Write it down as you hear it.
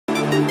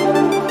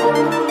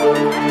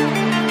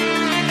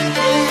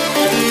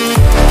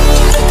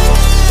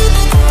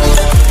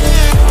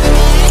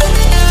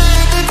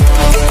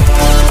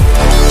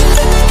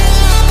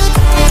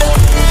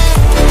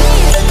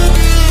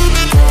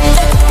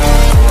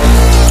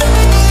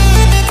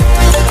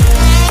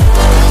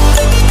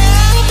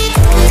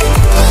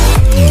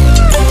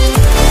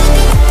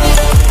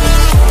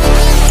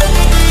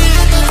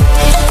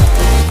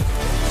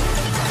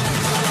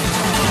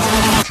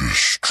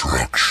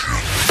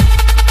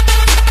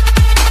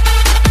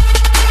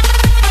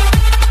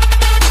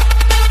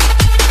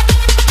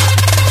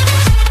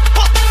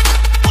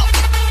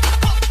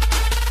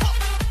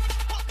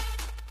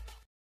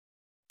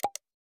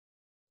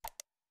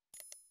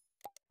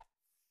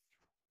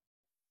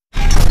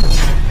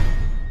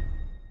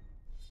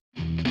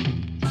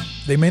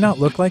They may not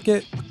look like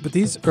it, but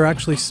these are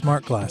actually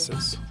smart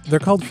glasses. They're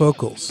called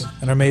Focals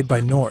and are made by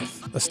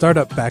North, a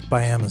startup backed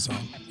by Amazon.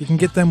 You can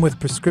get them with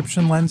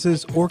prescription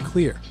lenses or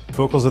clear.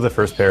 Focals are the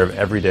first pair of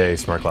everyday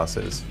smart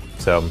glasses.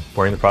 So I'm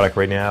wearing the product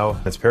right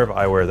now. It's a pair of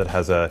eyewear that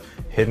has a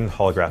hidden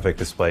holographic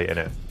display in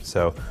it.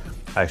 So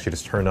I actually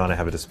just turned on, I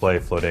have a display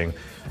floating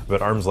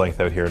about arm's length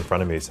out here in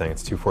front of me saying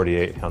it's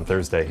 2:48 on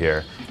Thursday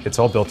here. It's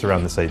all built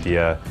around this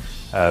idea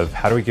of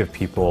how do we give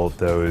people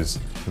those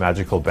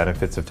magical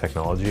benefits of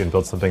technology and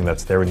build something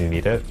that's there when you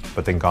need it,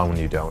 but then gone when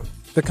you don't.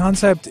 The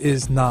concept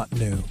is not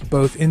new.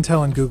 Both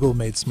Intel and Google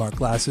made smart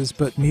glasses,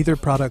 but neither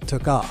product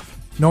took off.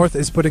 North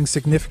is putting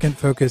significant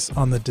focus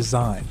on the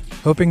design,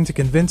 hoping to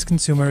convince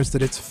consumers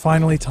that it's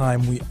finally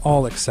time we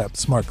all accept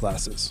smart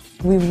glasses.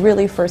 We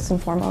really first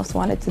and foremost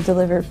wanted to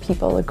deliver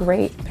people a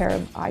great pair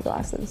of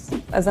eyeglasses.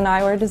 As an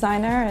eyewear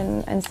designer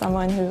and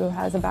someone who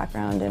has a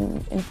background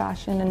in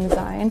fashion and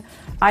design,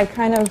 I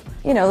kind of,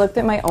 looked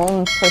at my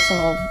own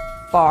personal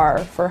bar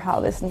for how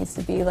this needs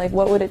to be. Like,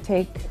 what would it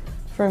take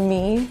for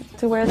me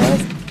to wear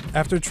this?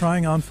 After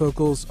trying on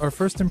Focals, our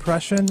first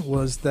impression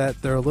was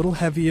that they're a little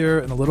heavier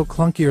and a little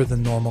clunkier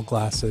than normal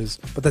glasses,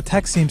 but the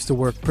tech seems to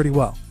work pretty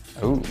well.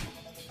 Ooh,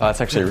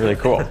 that's actually really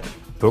cool.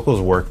 Focals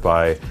work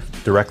by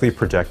directly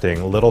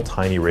projecting little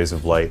tiny rays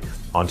of light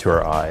onto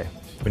our eye.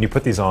 When you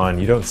put these on,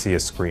 you don't see a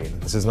screen.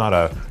 This is not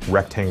a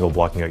rectangle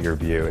blocking out your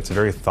view. It's a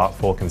very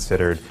thoughtful,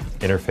 considered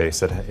interface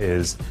that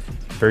is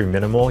very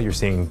minimal. You're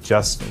seeing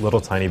just little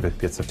tiny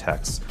bits of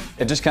text.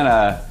 It just kind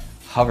of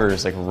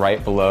hovers like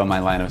right below my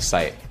line of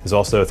sight. There's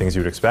also things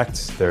you would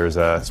expect. There's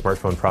a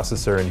smartphone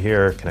processor in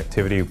here,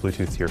 connectivity,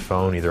 Bluetooth to your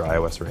phone, either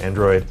iOS or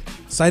Android.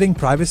 Citing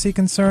privacy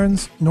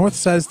concerns, North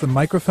says the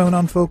microphone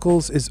on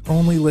Focals is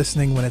only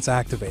listening when it's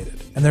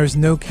activated, and there is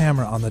no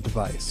camera on the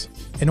device.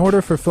 In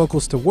order for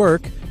Focals to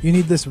work, you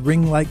need this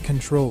ring-like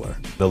controller.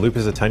 The loop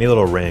is a tiny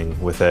little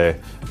ring with a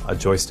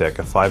joystick,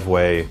 a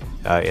 5-way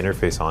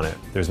interface on it.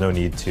 There's no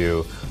need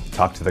to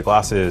talk to the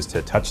glasses,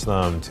 to touch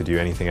them, to do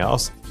anything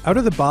else. Out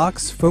of the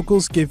box,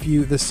 Focals give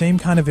you the same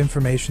kind of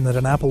information that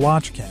an Apple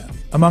Watch can.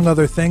 Among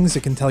other things,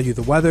 it can tell you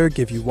the weather,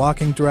 give you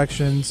walking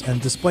directions, and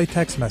display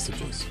text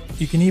messages.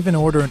 You can even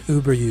order an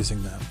Uber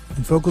using them,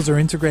 and Focals are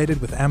integrated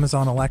with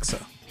Amazon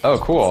Alexa. Oh,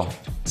 cool.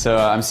 So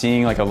I'm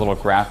seeing like a little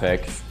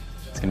graphic.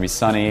 It's going to be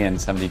sunny and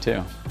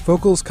 72.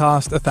 Focals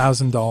cost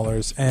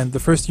 $1,000, and the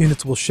first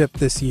units will ship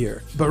this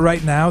year. But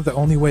right now, the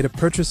only way to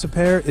purchase a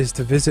pair is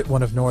to visit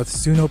one of North's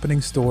soon-opening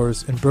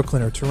stores in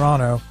Brooklyn or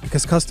Toronto,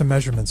 because custom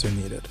measurements are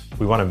needed.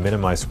 We want to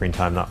minimize screen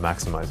time, not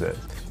maximize it.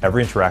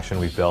 Every interaction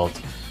we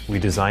built, we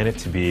design it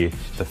to be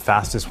the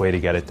fastest way to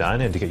get it done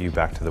and to get you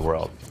back to the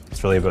world.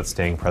 It's really about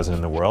staying present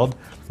in the world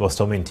while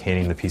still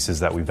maintaining the pieces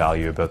that we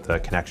value about the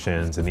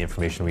connections and the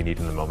information we need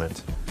in the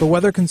moment. But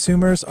whether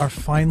consumers are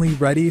finally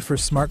ready for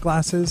smart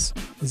glasses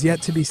is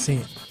yet to be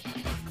seen.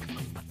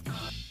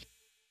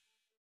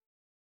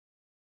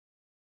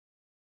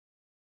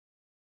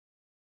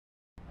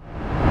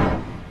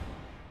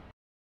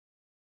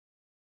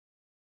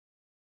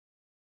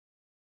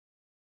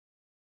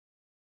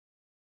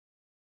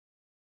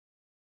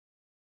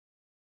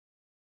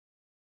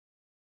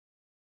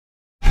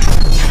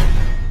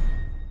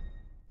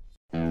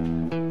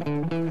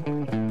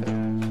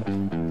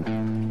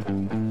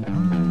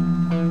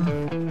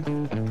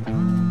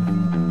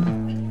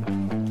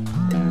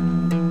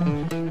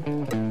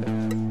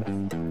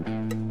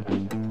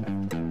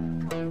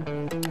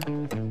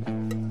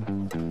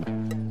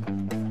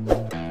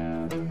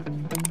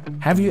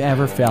 Have you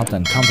ever felt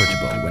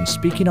uncomfortable when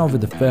speaking over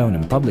the phone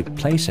in public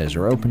places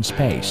or open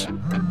space?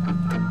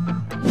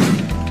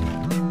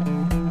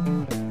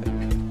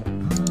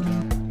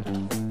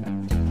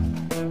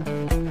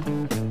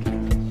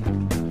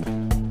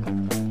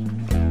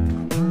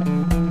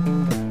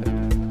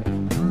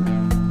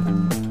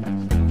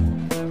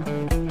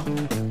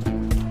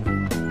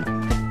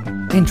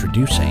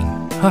 Introducing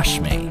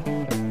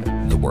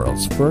HushMe, the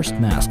world's first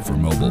mask for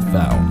mobile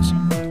phones.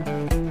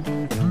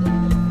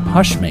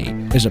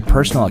 HushMe is a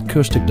personal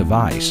acoustic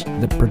device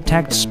that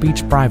protects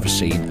speech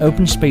privacy in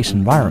open space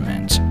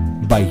environments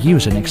by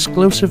using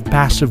exclusive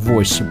passive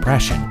voice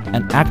suppression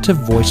and active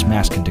voice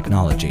masking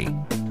technology.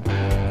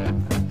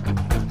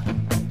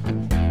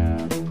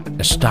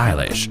 A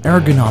stylish,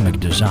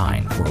 ergonomic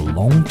design for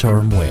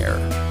long-term wear.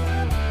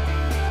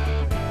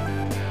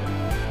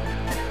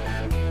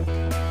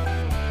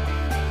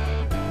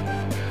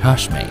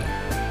 Hush me.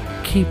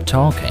 Keep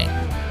talking.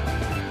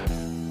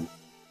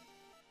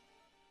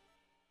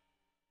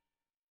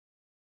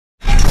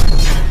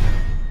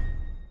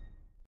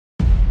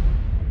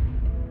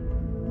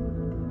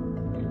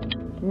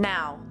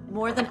 Now,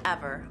 more than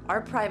ever, our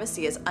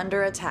privacy is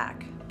under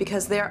attack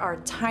because there are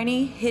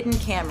tiny hidden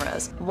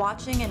cameras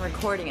watching and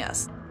recording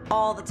us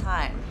all the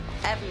time,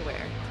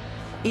 everywhere,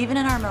 even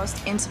in our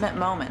most intimate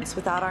moments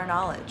without our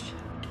knowledge.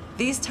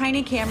 These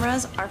tiny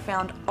cameras are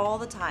found all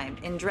the time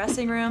in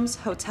dressing rooms,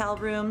 hotel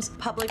rooms,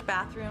 public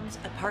bathrooms,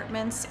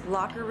 apartments,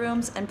 locker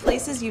rooms, and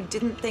places you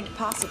didn't think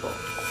possible.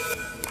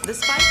 The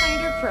Spy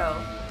Finder Pro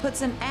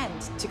puts an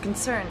end to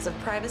concerns of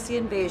privacy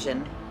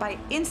invasion by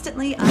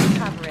instantly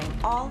uncovering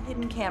all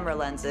hidden camera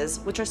lenses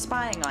which are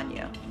spying on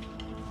you.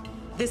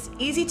 This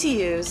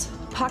easy-to-use,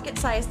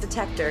 pocket-sized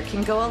detector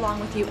can go along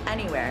with you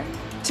anywhere.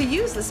 To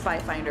use the Spy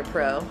Finder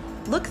Pro,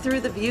 look through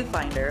the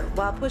viewfinder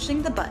while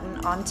pushing the button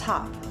on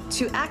top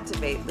to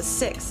activate the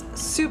 6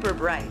 super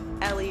bright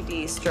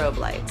LED strobe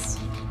lights.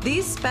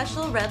 These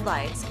special red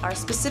lights are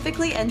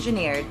specifically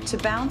engineered to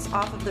bounce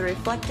off of the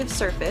reflective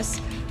surface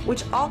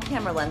which all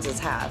camera lenses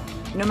have,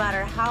 no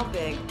matter how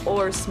big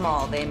or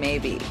small they may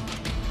be.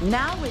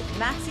 Now with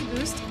Maxi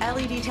Boost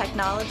LED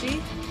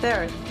technology,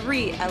 there are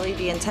 3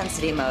 LED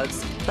intensity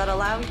modes that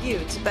allow you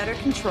to better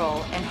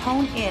control and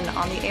hone in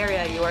on the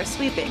area you are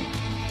sweeping.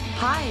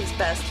 High is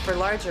best for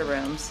larger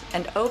rooms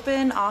and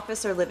open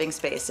office or living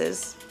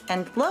spaces,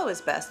 and low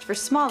is best for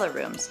smaller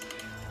rooms,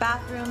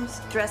 bathrooms,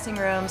 dressing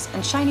rooms,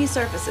 and shiny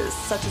surfaces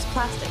such as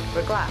plastic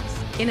or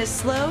glass. In a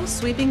slow,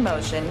 sweeping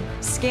motion,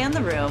 scan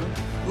the room,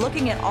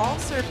 looking at all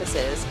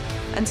surfaces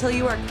until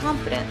you are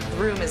confident the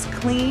room is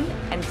clean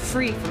and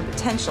free from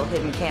potential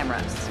hidden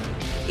cameras.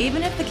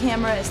 Even if the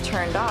camera is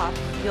turned off,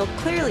 you'll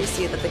clearly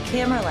see that the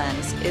camera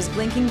lens is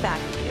blinking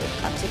back at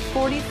you up to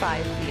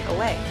 45 feet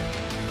away.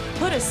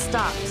 Put a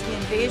stop to the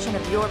invasion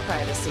of your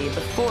privacy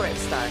before it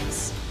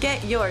starts.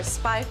 Get your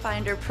Spy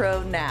Finder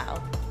Pro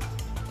now.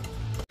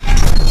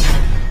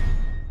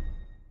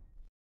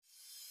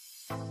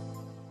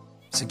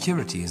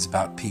 Security is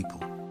about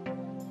people.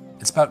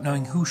 It's about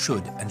knowing who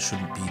should and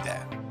shouldn't be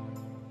there,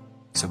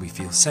 so we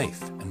feel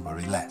safe and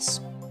worry less.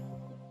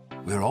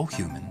 We're all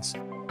humans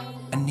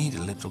and need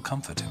a little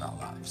comfort in our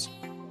lives,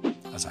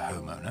 as a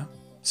homeowner,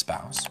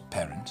 spouse,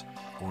 parent,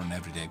 or an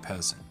everyday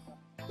person.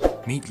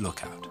 Meet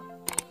Lookout,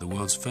 the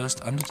world's first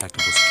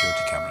undetectable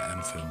security camera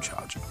and phone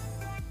charger.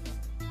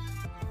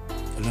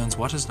 It learns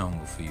what is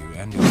normal for you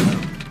and your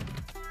home.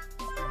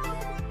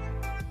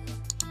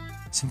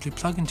 Simply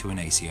plug into an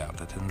AC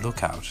outlet and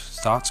Lookout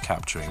starts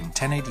capturing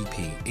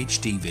 1080p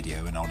HD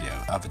video and audio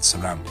of its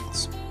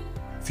surroundings.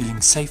 Feeling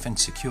safe and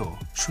secure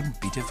shouldn't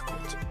be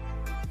difficult.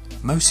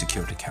 Most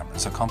security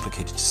cameras are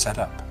complicated to set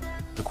up,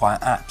 require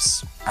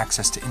apps,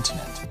 access to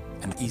internet,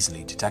 and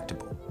easily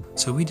detectable.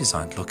 So we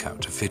designed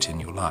Lookout to fit in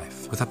your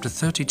life with up to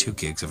 32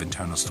 gigs of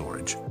internal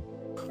storage.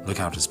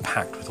 Lookout is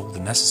packed with all the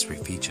necessary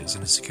features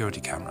in a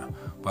security camera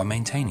while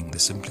maintaining the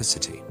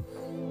simplicity.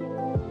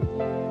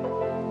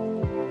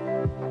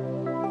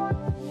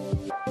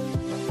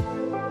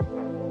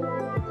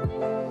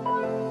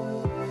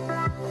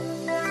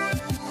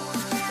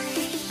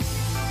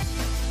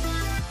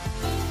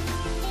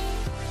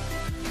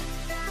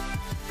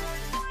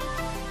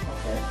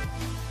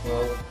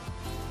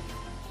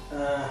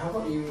 How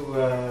about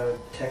you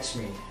text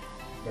me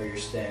where you're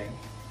staying,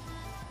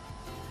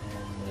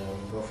 and we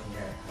can go from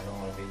there. I don't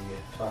want to be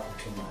talking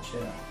too much, you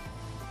know.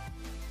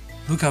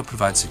 Lookout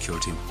provides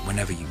security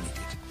whenever you need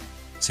it.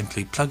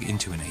 Simply plug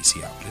into an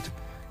AC outlet,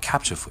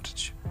 capture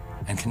footage,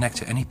 and connect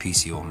to any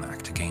PC or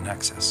Mac to gain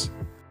access.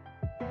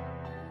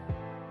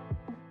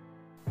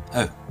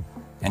 Oh,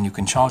 and you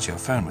can charge your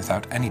phone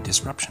without any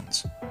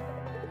disruptions.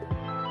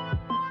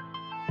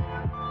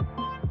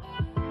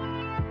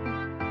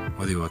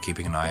 Whether you are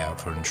keeping an eye out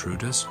for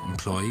intruders,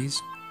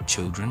 employees,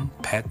 children,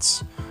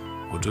 pets,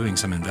 or doing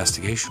some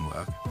investigation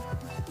work,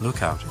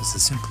 Lookout is the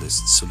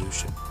simplest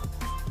solution.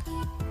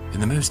 In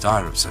the most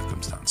dire of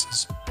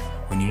circumstances,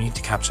 when you need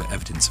to capture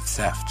evidence of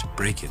theft,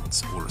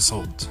 break-ins, or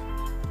assault,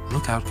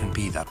 Lookout can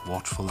be that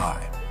watchful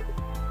eye.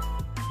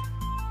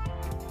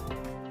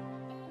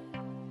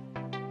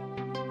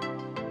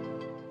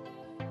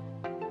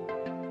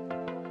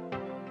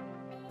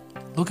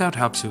 Lookout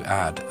helps you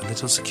add a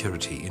little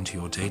security into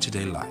your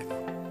day-to-day life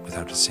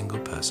without a single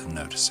person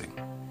noticing.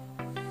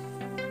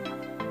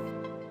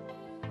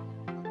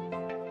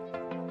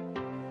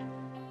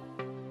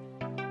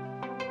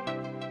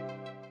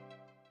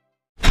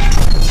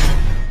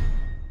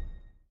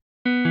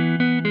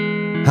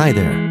 Hi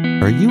there.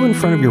 Are you in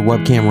front of your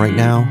webcam right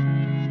now?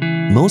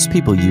 Most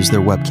people use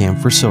their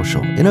webcam for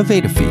social,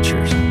 innovative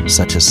features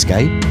such as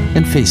Skype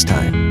and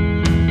FaceTime.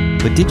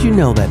 But did you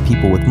know that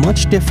people with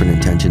much different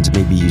intentions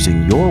may be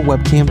using your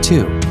webcam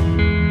too?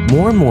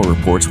 More and more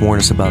reports warn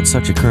us about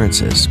such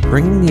occurrences,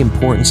 bringing the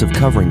importance of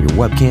covering your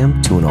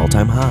webcam to an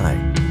all-time high.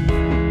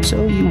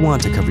 So you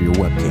want to cover your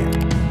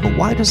webcam, but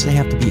why does it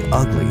have to be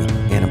ugly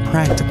and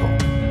impractical?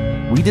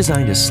 We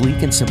designed a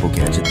sleek and simple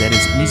gadget that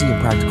is easy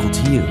and practical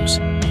to use,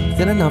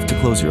 thin enough to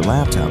close your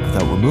laptop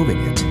without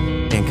removing it,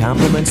 and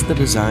complements the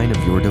design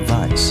of your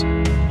device.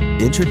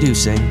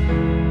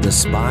 Introducing the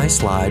Spy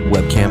Slide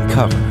Webcam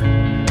Cover,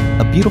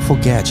 a beautiful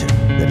gadget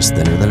that is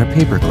thinner than a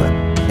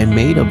paperclip and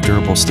made of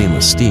durable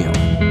stainless steel.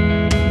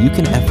 You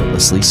can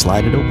effortlessly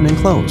slide it open and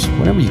close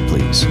whenever you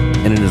please,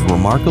 and it is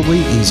remarkably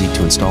easy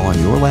to install on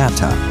your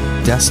laptop,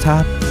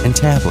 desktop, and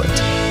tablet.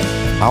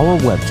 Our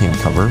webcam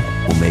cover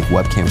will make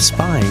webcam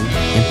spying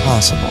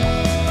impossible.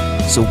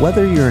 So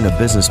whether you're in a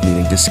business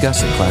meeting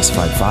discussing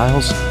classified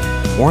files,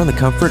 or in the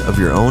comfort of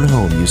your own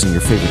home using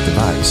your favorite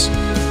device,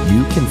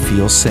 you can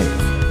feel safe.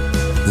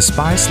 The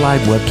Spy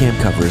Slide Webcam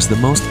Cover is the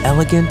most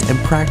elegant and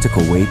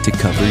practical way to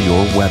cover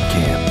your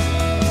webcam.